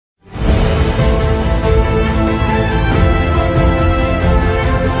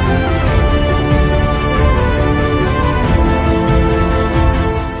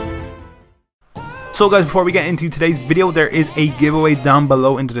So guys, before we get into today's video, there is a giveaway down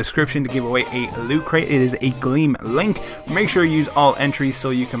below in the description to give away a loot crate. It is a Gleam link. Make sure you use all entries so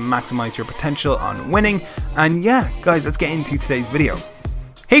you can maximize your potential on winning. And yeah, guys, let's get into today's video.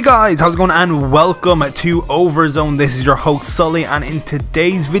 Hey guys, how's it going, and welcome to OverZone. This is your host Sully, and in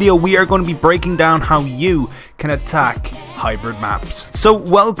today's video we are going to be breaking down how you can attack hybrid maps. So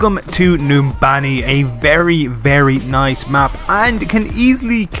welcome to Numbani, a very nice map, and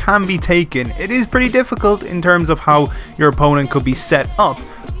can be taken. It is pretty difficult in terms of how your opponent could be set up,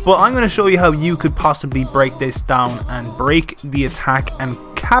 but I'm going to show you how you could possibly break this down and break the attack and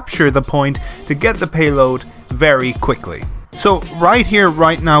capture the point to get the payload very quickly. So right here,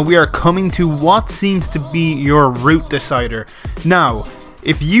 right now, we are coming to what seems to be your route decider. Now,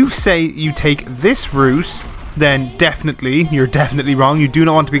 if you say you take this route, then you're definitely wrong. You do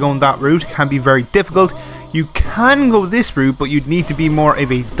not want to be going that route. It can be very difficult. You can go this route, but you'd need to be more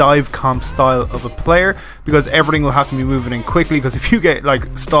of a dive comp style of a player, because everything will have to be moving in quickly, because if you get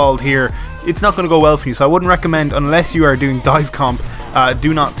like stalled here, it's not going to go well for you. So I wouldn't recommend, unless you are doing dive comp,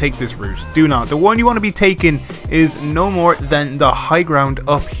 do not take this route. Do not. The one you want to be taking is no more than the high ground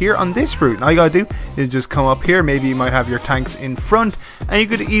up here on this route. All you gotta do is just come up here. Maybe you might have your tanks in front, and you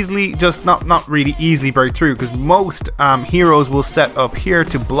could easily just not really easily break through, because most heroes will set up here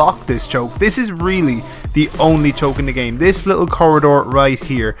to block this choke. This is really the only choke in the game, this little corridor right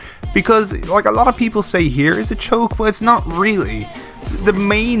here, because like a lot of people say here is a choke, but it's not really. The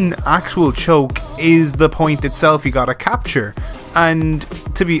main actual choke is the point itself you gotta capture. And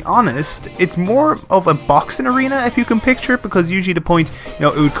to be honest, it's more of a boxing arena if you can picture it, because usually the point, you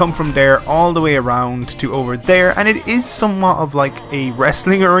know, it would come from there all the way around to over there, and it is somewhat of like a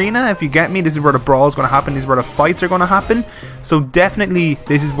wrestling arena, if you get me. This is where the brawl is going to happen, this is where the fights are going to happen. So definitely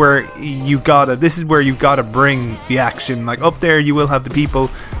this is where you gotta bring the action. Like up there you will have the people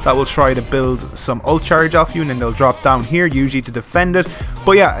that will try to build some ult charge off you, and then they'll drop down here usually to defend it.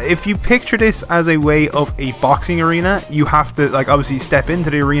 But yeah, if you picture this as a way of a boxing arena, you have to like obviously step into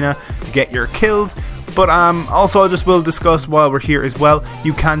the arena to get your kills. But also I just will discuss while we're here as well,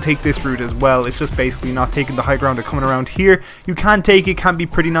 you can take this route as well. It's just basically not taking the high ground or coming around here. You can take it, can be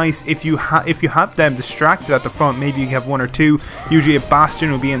pretty nice if you have them distracted at the front. Maybe you have one or two. Usually a bastion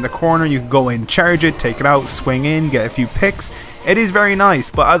will be in the corner. You can go in, charge it, take it out, swing in, get a few picks. It is very nice,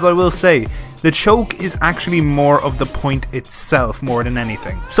 but as I will say, the choke is actually more of the point itself more than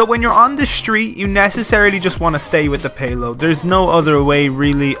anything. So when you're on the street, you necessarily just want to stay with the payload. There's no other way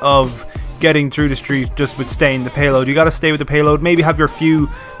really of getting through the street just with staying the payload. You got to stay with the payload. Maybe have your few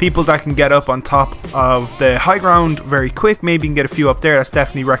people that can get up on top of the high ground very quick. Maybe you can get a few up there. That's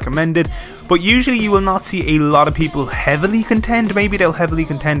definitely recommended. But usually you will not see a lot of people heavily contend. Maybe they'll heavily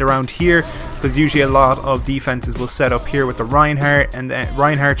contend around here, because usually a lot of defenses will set up here with the Reinhardt and the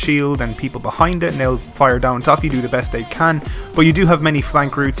Reinhardt shield and people behind it, and they'll fire down top. You do the best they can, but you do have many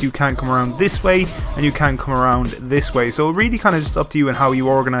flank routes. You can come around this way and you can come around this way, so it really kind of just up to you and how you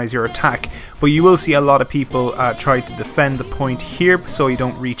organize your attack. But you will see a lot of people try to defend the point here so you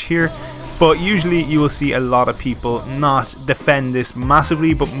don't reach here. But usually you will see a lot of people not defend this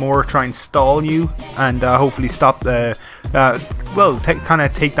massively, but more try and stall you and hopefully stop the, kind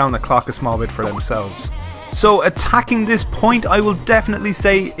of take down the clock a small bit for themselves. So attacking this point, I will definitely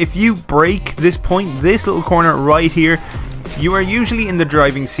say if you break this point, this little corner right here, you are usually in the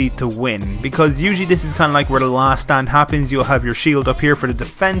driving seat to win, because usually this is kind of like where the last stand happens. You'll have your shield up here for the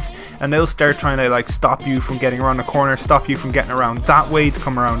defense, and they'll start trying to like stop you from getting around the corner, stop you from getting around that way to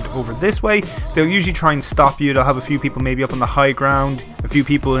come around over this way. They'll usually try and stop you. They'll have a few people maybe up on the high ground, a few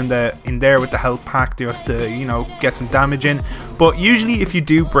people in there with the health pack just to, you know, get some damage in. But usually if you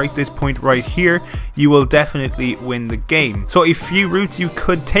do break this point right here, you will definitely win the game. So a few routes you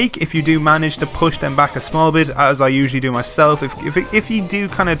could take if you do manage to push them back a small bit, as I usually do myself. If you do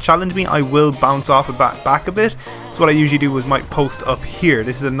kind of challenge me, I will bounce off a back a bit. So what I usually do is might post up here.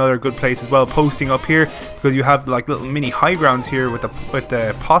 This is another good place as well, posting up here, because you have like little mini high grounds here with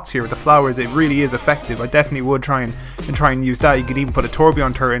the pots here with the flowers. It really is effective. I definitely would try and use that. You could even put a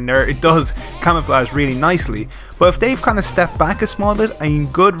tourbillon turret in there. It does camouflage really nicely. But if they've kind of stepped back a small bit, a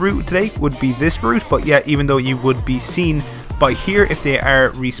good route to take would be this route. But yeah, even though you would be seen by here if they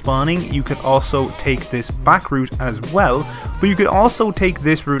are respawning, you could also take this back route as well. But you could also take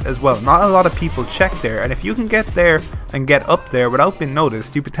this route as well. Not a lot of people check there, and if you can get there and get up there without being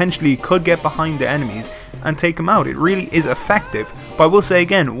noticed, you potentially could get behind the enemies and take them out. It really is effective. But I will say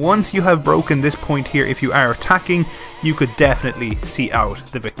again, once you have broken this point here, if you are attacking, you could definitely see out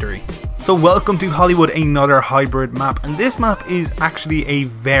the victory. So welcome to Hollywood, another hybrid map, and this map is actually a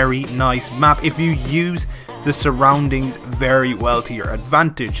very nice map if you use the surroundings very well to your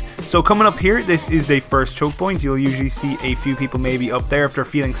advantage. So coming up here, this is the first choke point. You'll usually see a few people maybe up there if they're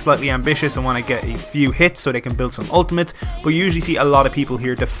feeling slightly ambitious and want to get a few hits so they can build some ultimates, but you usually see a lot of people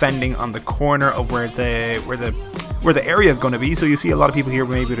here defending on the corner of where the area is going to be. So you see a lot of people here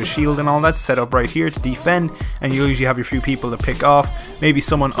maybe with a shield and all that set up right here to defend, and you usually have your few people to pick off. Maybe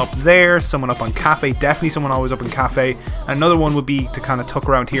someone up there, someone up on cafe, definitely someone always up in cafe. Another one would be to kind of tuck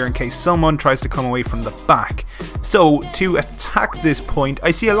around here in case someone tries to come away from the back. So to attack this point,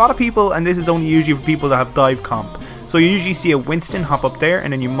 I see a lot of people, and this is only usually for people that have dive comp. So you usually see a Winston hop up there,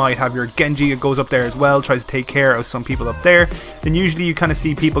 and then you might have your Genji that goes up there as well, tries to take care of some people up there. Then usually you kind of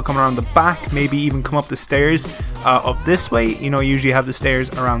see people come around the back, maybe even come up the stairs up this way. You know, you usually have the stairs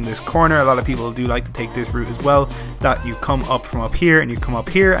around this corner. A lot of people do like to take this route as well, that you come up from up here and you come up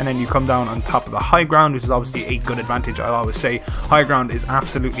here and then you come down on top of the high ground, which is obviously a good advantage. I always say high ground is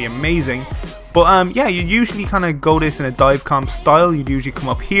absolutely amazing. But yeah, you usually kind of go this in a dive comp style. You'd usually come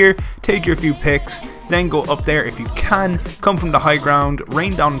up here, take your few picks, then go up there if you can, come from the high ground,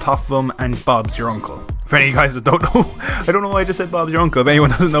 rain down on top of them, and Bob's your uncle. For any of you guys that don't know, I don't know why I just said Bob's your uncle. If anyone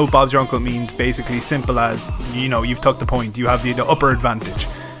doesn't know, Bob's your uncle means basically simple as, you know, you've tucked the point, you have the upper advantage.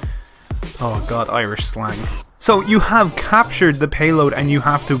 Oh god, Irish slang. So you have captured the payload and you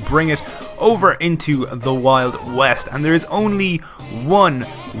have to bring it over into the Wild West, and there is only one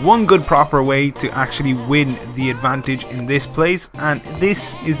good proper way to actually win the advantage in this place, and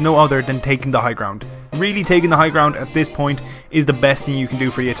this is no other than taking the high ground. Really, taking the high ground at this point is the best thing you can do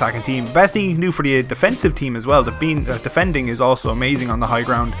for the attacking team. Best thing you can do for the defensive team as well. Defending is also amazing on the high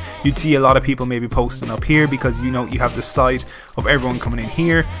ground. You'd see a lot of people maybe posting up here because you know you have the sight of everyone coming in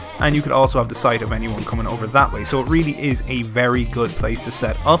here, and you could also have the sight of anyone coming over that way. So it really is a very good place to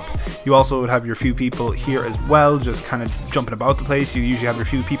set up. You also would have your few people here as well, just kind of jumping about the place. You usually have your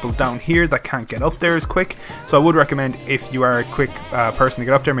few people down here that can't get up there as quick. So I would recommend, if you are a quick person to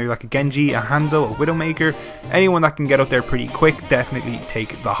get up there, maybe like a Genji, a Hanzo, a Widowmaker, anyone that can get up there pretty quick, definitely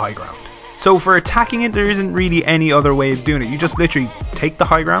take the high ground. So for attacking it, there isn't really any other way of doing it. You just literally take the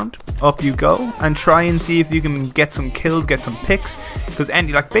high ground, up you go, and try and see if you can get some kills, get some picks, because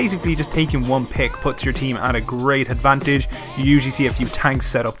basically just taking one pick puts your team at a great advantage. You usually see a few tanks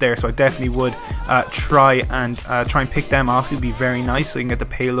set up there, so I definitely would try and pick them off. It'd be very nice so you can get the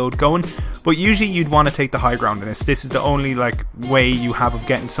payload going. But usually you'd want to take the high ground in this. This is the only way you have of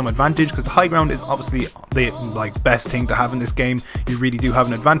getting some advantage, because the high ground is obviously the best thing to have in this game. You really do have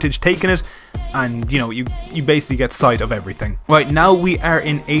an advantage taking it, and you know, you basically get sight of everything. Right, now we are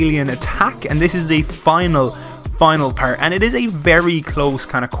in alien attack, and this is the final part, and it is a very close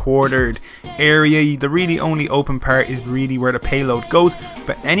kind of quartered area. The really only open part is really where the payload goes,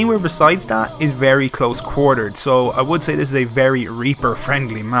 but anywhere besides that is very close quartered. So I would say this is a very Reaper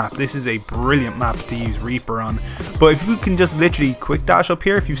friendly map. This is a brilliant map to use Reaper on. But if you can just literally quick dash up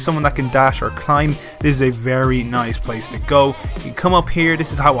here, if you're someone that can dash or climb, this is a very nice place to go. You come up here,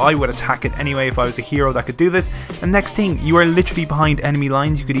 this is how I would attack it anyway if I was a hero that could do this. And next thing, you are literally behind enemy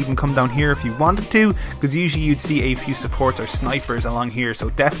lines. You could even come down here if you wanted to, because usually you'd see a few supports or snipers along here, so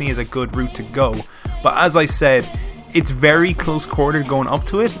definitely is a good route to go. But as I said, it's very close quartered going up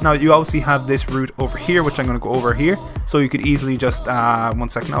to it. Now you obviously have this route over here, which I'm going to go over here, so you could easily just 1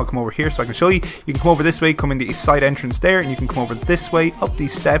 second, I'll come over here so I can show you. You can come over this way, come in the side entrance there, and you can come over this way up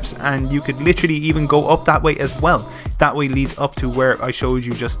these steps, and you could literally even go up that way as well. That way leads up to where I showed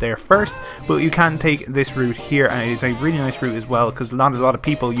you just there first. But you can take this route here, and it is a really nice route as well, because not a lot of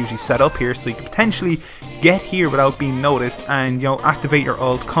people usually set up here, so you can potentially get here without being noticed and, you know, activate your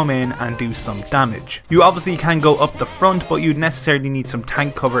ult, come in and do some damage. You obviously can go up the front, but you'd necessarily need some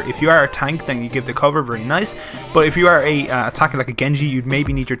tank cover. If you are a tank, then you give the cover, very nice. But if you are a attacker like a Genji, you'd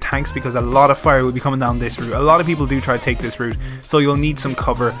maybe need your tanks, because a lot of fire will be coming down this route. A lot of people do try to take this route, so you'll need some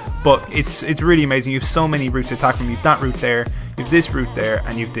cover, but it's really amazing. You have so many routes to attack from. You have that route there, you have this route there,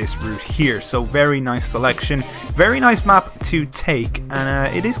 and you have this route here. So very nice selection, very nice map to take,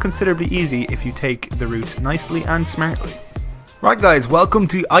 and it is considerably easy if you take the routes nicely and smartly. Right guys, welcome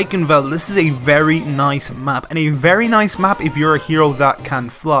to Eichenfeld. This is a very nice map, and a very nice map if you're a hero that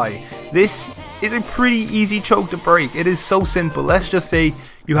can fly. This is a pretty easy choke to break. It is so simple. Let's just say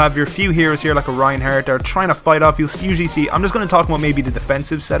you have your few heroes here like a Reinhardt. They're trying to fight off. You'll usually see, I'm just going to talk about maybe the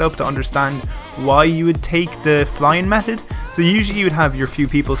defensive setup to understand why you would take the flying method. So usually you would have your few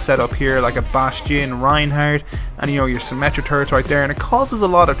people set up here like a Bastion, Reinhardt, and you know, your symmetric turrets right there, and it causes a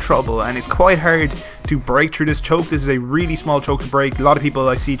lot of trouble, and it's quite hard to break through this choke. This is a really small choke to break. A lot of people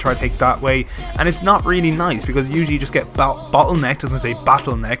I see try to take that way, and it's not really nice because usually you just get bottlenecked. As I say,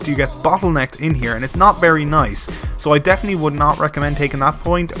 bottlenecked, you get bottlenecked in here, and it's not very nice. So I definitely would not recommend taking that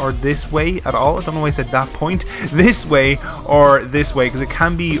point or this way at all. I don't know why I said that point. This way or this way, because it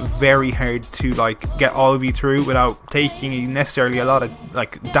can be very hard to like get all of you through without taking necessarily a lot of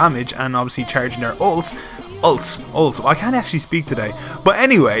like damage and obviously charging their ults. I can't actually speak today. But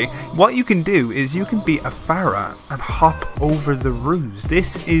anyway, what you can do is you can be a Pharah and hop over the roofs.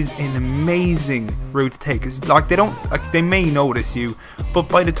 This is an amazing route to take. It's like they may notice you, but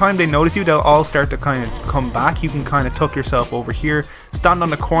by the time they notice you, they'll all start to kind of come back. You can kind of tuck yourself over here, stand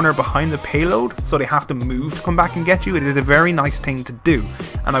on the corner behind the payload, so they have to move to come back and get you. It is a very nice thing to do,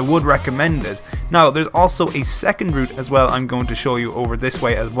 and I would recommend it. Now, there's also a second route as well I'm going to show you over this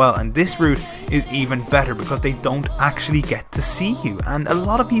way as well, and this route is even better because they don't actually get to see you, and a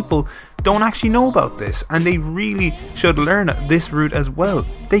lot of people don't actually know about this, and they really should learn this route as well.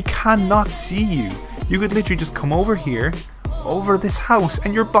 They cannot see you. You could literally just come over here, over this house,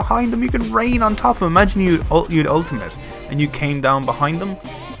 and you're behind them. You can rain on top of them. Imagine you'd ultimate and you came down behind them.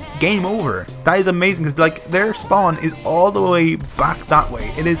 Game over. That is amazing because like their spawn is all the way back that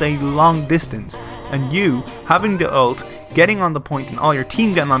way. It is a long distance, and you having the ult, getting on the point, and all your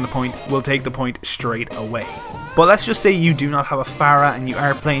team getting on the point will take the point straight away. But let's just say you do not have a Pharah and you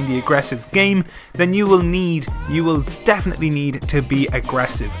are playing the aggressive game, then you will definitely need to be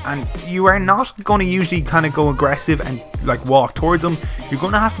aggressive, and you are not going to usually kind of go aggressive and like walk towards them. You're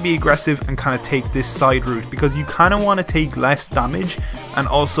going to have to be aggressive and kind of take this side route because you kind of want to take less damage and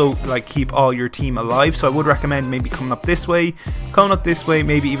also like keep all your team alive. So I would recommend maybe coming up this way,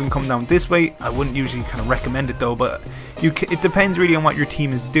 maybe even come down this way. I wouldn't usually kind of recommend it though, but it depends really on what your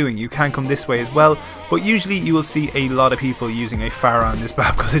team is doing. You can come this way as well, but usually you will see a lot of people using a Pharah on this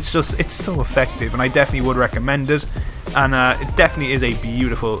map because it's so effective, and I definitely would recommend it, and it definitely is a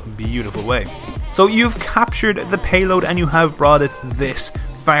beautiful way. So you've captured the payload and you have brought it this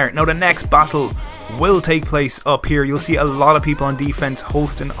far. Now the next battle will take place up here. You'll see a lot of people on defense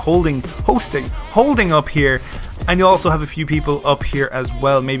holding up here, and you'll also have a few people up here as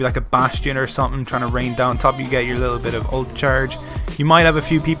well, maybe like a Bastion or something trying to rain down top. You get your little bit of ult charge. You might have a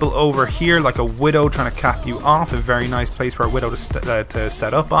few people over here like a Widow trying to cap you off, a very nice place for a Widow to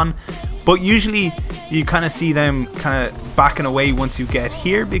set up on. But usually you kind of see them kind of backing away once you get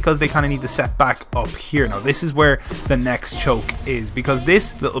here because they kind of need to set back up here. Now this is where the next choke is, because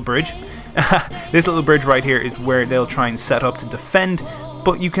this little bridge right here is where they'll try and set up to defend.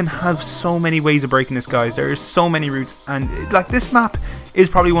 But you can have so many ways of breaking this, guys. There are so many routes, and like this map is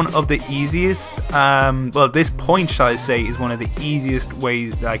probably one of the easiest, well, this point, shall I say, is one of the easiest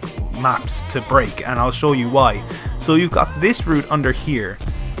ways, like maps to break, and I'll show you why. So you've got this route under here,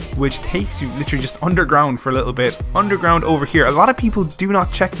 which takes you literally just underground for a little bit, underground over here. A lot of people do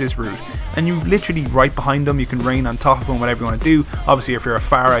not check this route, and you literally right behind them. You can rain on top of them, whatever you want to do. Obviously if you're a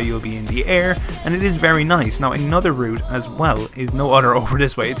Pharah, you'll be in the air, and it is very nice. Now another route as well is no other over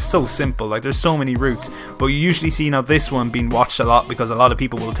this way. It's so simple, like there's so many routes, but you usually see now this one being watched a lot because a lot of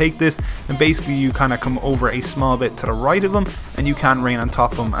people will take this, and basically you kind of come over a small bit to the right of them, and you can rain on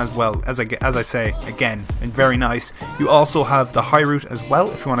top of them as well. As I say again, and very nice. You also have the high route as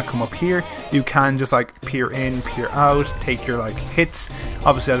well. If you want to come up here, you can just like peer in, peer out, take your like hits.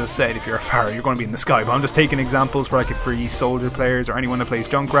 Obviously, as I said, if you're a Pharah, you're going to be in the sky, but I'm just taking examples for like a free soldier players or anyone that plays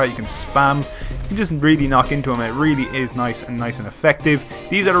Junkrat. You can spam, you can just really knock into them. It really is nice and effective.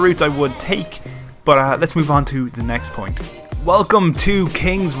 These are the routes I would take, but let's move on to the next point. Welcome to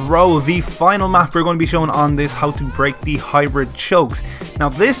King's Row, the final map we're going to be showing on this, how to break the hybrid chokes. Now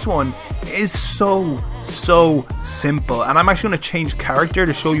this one is so simple, and I'm actually going to change character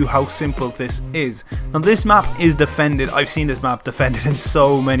to show you how simple this is. Now this map is defended. I've seen this map defended in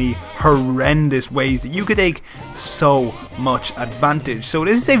so many horrendous ways that you could take so much advantage. So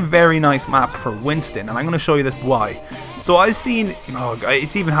this is a very nice map for Winston, and I'm going to show you this why. So I've seen,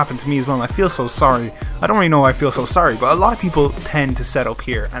 it's even happened to me as well, and I feel so sorry. I don't really know why I feel so sorry, but a lot of people tend to set up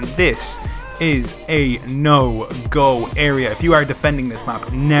here, and this is a no-go area. If you are defending this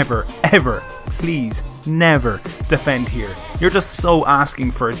map, never, ever, please, never defend here. You're just so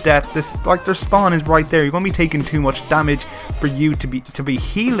asking for a death. This, like, their spawn is right there. You're going to be taking too much damage for you to be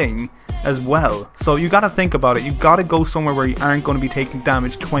healing as well. So you got to think about it. You got to go somewhere where you aren't going to be taking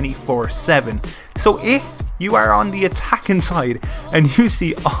damage 24/7. So if you are on the attacking side and you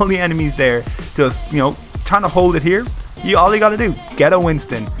see all the enemies there just, trying to hold it here, all you got to do, get a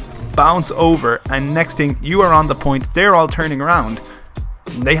Winston, bounce over, and next thing you are on the point, they're all turning around,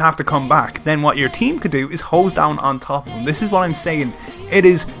 they have to come back. Then what your team could do is hose down on top of them. This is what I'm saying, it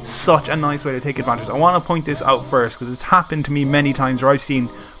is such a nice way to take advantage. I want to point this out first because it's happened to me many times where I've seen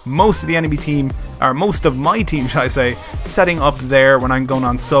most of the enemy team, or most of my team should I say, setting up there when I'm going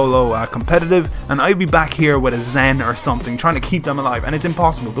on solo competitive, and I'd be back here with a Zen or something trying to keep them alive, and it's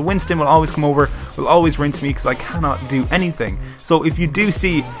impossible. The Winston will always come over, will always rinse me because I cannot do anything. So if you do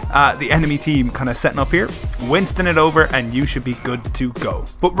see the enemy team kind of setting up here, Winston it over and you should be good to go.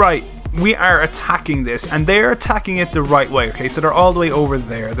 But right, we are attacking this, and they're attacking it the right way. Okay, so they're all the way over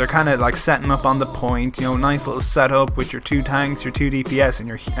there. They're kind of like setting up on the point, you know, nice little setup with your 2 tanks, your 2 DPS,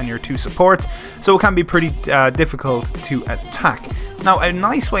 and your 2 supports. So it can be pretty difficult to attack. Now, a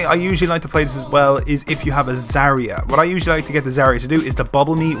nice way I usually like to play this as well is if you have a Zarya. What I usually like to get the Zarya to do is to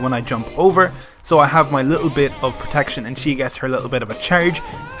bubble me when I jump over, so I have my little bit of protection and she gets her little bit of a charge.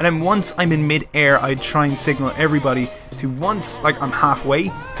 And then once I'm in mid-air, I try and signal everybody to, once like I'm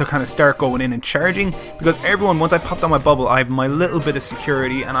halfway, to kind of start going in and charging, because everyone, once I pop down my bubble, I have my little bit of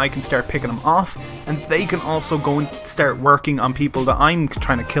security and I can start picking them off, and they can also go and start working on people that I'm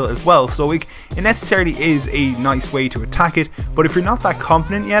trying to kill as well. So it necessarily is a nice way to attack it, but if you're not that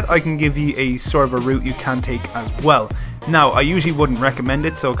confident yet, I can give you a sort of a route you can take as well. Now, I usually wouldn't recommend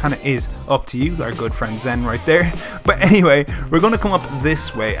it, so it kind of is up to you, our good friend Zen right there. But anyway, we're going to come up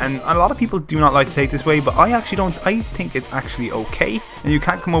this way, and a lot of people do not like to take this way, but I actually don't. I think it's actually okay, and you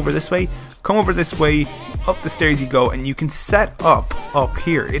can't come over this way. Come over this way, up the stairs you go, and you can set up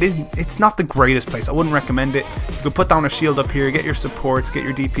here. It's not the greatest place. I wouldn't recommend it. You can put down a shield up here, get your supports, get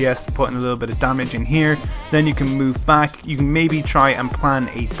your DPS to put in a little bit of damage in here. Then you can move back. You can maybe try and plan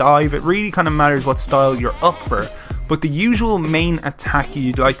a dive. It really kind of matters what style you're up for. But the usual main attack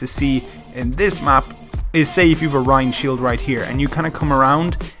you'd like to see in this map is, say if you have a Rhine shield right here, and you kind of come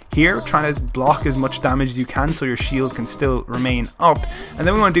around here trying to block as much damage as you can so your shield can still remain up, and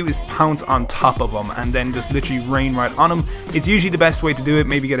then what we want to do is pounce on top of them and then just literally rain right on them. It's usually the best way to do it.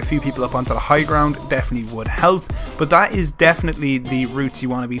 Maybe get a few people up onto the high ground, definitely would help, but that is definitely the routes you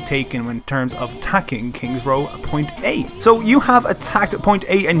want to be taking in terms of attacking King's Row at point A. So you have attacked at point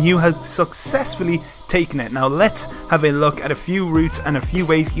A and you have successfully taken it. Now let's have a look at a few routes and a few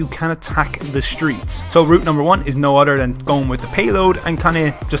ways you can attack the streets. So route number 1 is no other than going with the payload and kind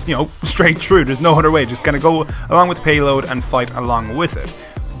of just, you know, straight through. There's no other way, just kind of go along with the payload and fight along with it.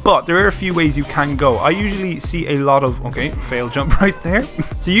 But there are a few ways you can go. I usually see a lot of, okay, fail jump right there.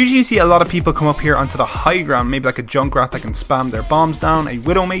 So usually you see a lot of people come up here onto the high ground, maybe like a Junkrat that can spam their bombs down, a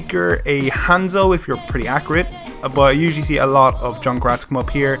Widowmaker, a Hanzo if you're pretty accurate. But I usually see a lot of Junkrats come up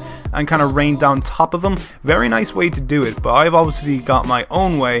here and kind of rain down top of them. Very nice way to do it, but I've obviously got my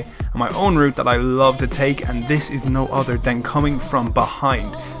own way and my own route that I love to take, and this is no other than coming from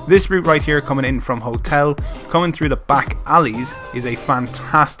behind. This route right here, coming in from Hotel, coming through the back alleys, is a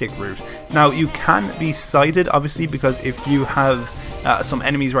fantastic route. Now you can be sighted obviously, because if you have some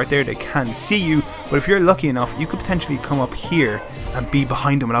enemies right there, they can see you, but if you're lucky enough, you could potentially come up here and be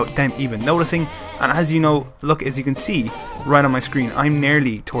behind them without them even noticing. And as you know, look, as you can see right on my screen, I'm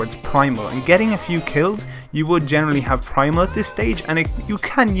nearly towards Primal, and getting a few kills, you would generally have Primal at this stage, and you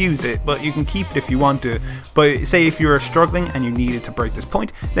can use it, but you can keep it if you want to. But say if you're struggling and you needed to break this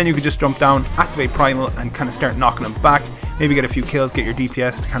point, then you could just jump down, activate Primal, and kind of start knocking them back. Maybe get a few kills, get your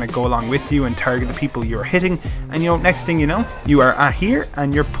DPS to kind of go along with you and target the people you're hitting, and you know, next thing you know, you are at here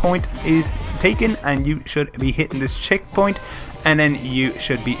and your point is taken, and you should be hitting this checkpoint, and then you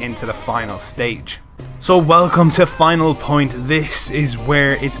should be into the final stage. So welcome to final point. This is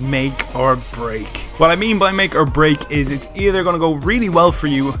where it's make or break. What I mean by make or break is it's either going to go really well for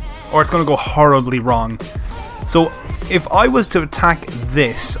you or it's going to go horribly wrong. So if I was to attack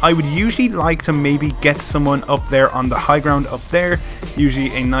this, I would usually like to maybe get someone up there on the high ground up there.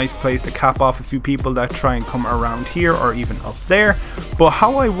 Usually a nice place to cap off a few people that try and come around here or even up there. But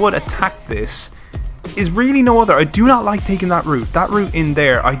how I would attack this is really no other. I do not like taking that route. That route in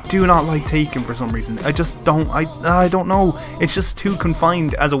there, I do not like taking for some reason. I just don't, I don't know. It's just too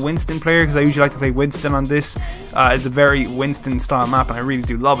confined as a Winston player, because I usually like to play Winston on this. It's a very Winston style map and I really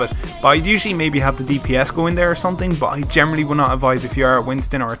do love it. But I'd usually maybe have the DPS go in there or something, but I generally would not advise if you are a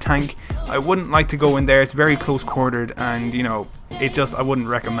Winston or a tank. I wouldn't like to go in there. It's very close quartered and, you know, it just, I wouldn't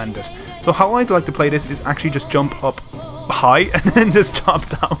recommend it. So how I'd like to play this is actually just jump up high and then just drop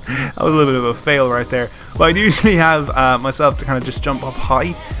down. That was a little bit of a fail right there, but I'd usually have myself to kind of just jump up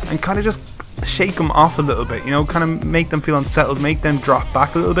high and kind of just shake them off a little bit, you know, kind of make them feel unsettled, make them drop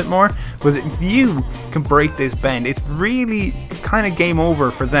back a little bit more, because if you can break this bend, it's really kind of game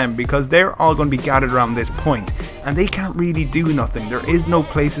over for them, because they're all going to be gathered around this point and they can't really do nothing. There is no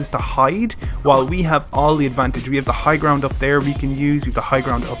places to hide, while we have all the advantage. We have the high ground up there we can use, we have the high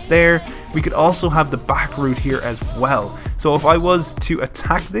ground up there, we could also have the back route here as well. So if I was to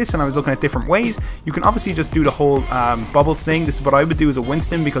attack this and I was looking at different ways, you can obviously just do the whole bubble thing. This is what I would do as a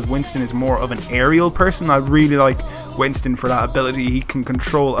Winston, because Winston is more of an aerial person. I really like Winston for that ability. He can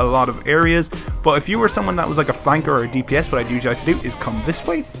control a lot of areas. But if you were someone that was like a flanker or a DPS, what I'd usually like to do is come this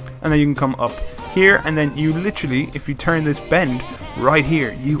way, and then you can come up here, and then you literally, if you turn this bend right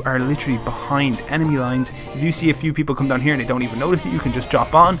here, you are literally behind enemy lines. If you see a few people come down here and they don't even notice it, you can just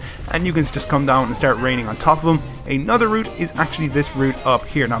drop on and you can just come down and start raining on top of them. Another route is actually this route up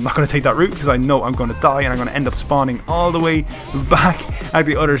here. Now I'm not going to take that route because I know I'm going to die and I'm going to end up spawning all the way back at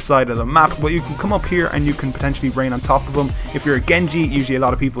the other side of the map, but you can come up here and you can potentially rain on top of them. If you're a Genji, usually a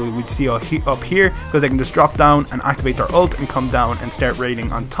lot of people would see up here because they can just drop down and activate their ult and come down and start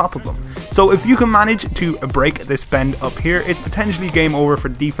raining on top of them. So if you can manage to break this bend up here, it's potentially game over for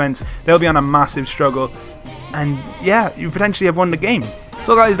defense. They'll be on a massive struggle, and yeah, you potentially have won the game.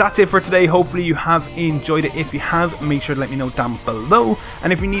 So guys, that's it for today. Hopefully you have enjoyed it. If you have, make sure to let me know down below.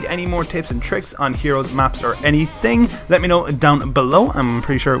 And if you need any more tips and tricks on heroes, maps, or anything, let me know down below. I'm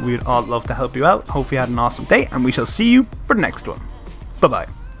pretty sure we would all love to help you out. Hopefully you had an awesome day, and we shall see you for the next one. Bye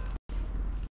bye.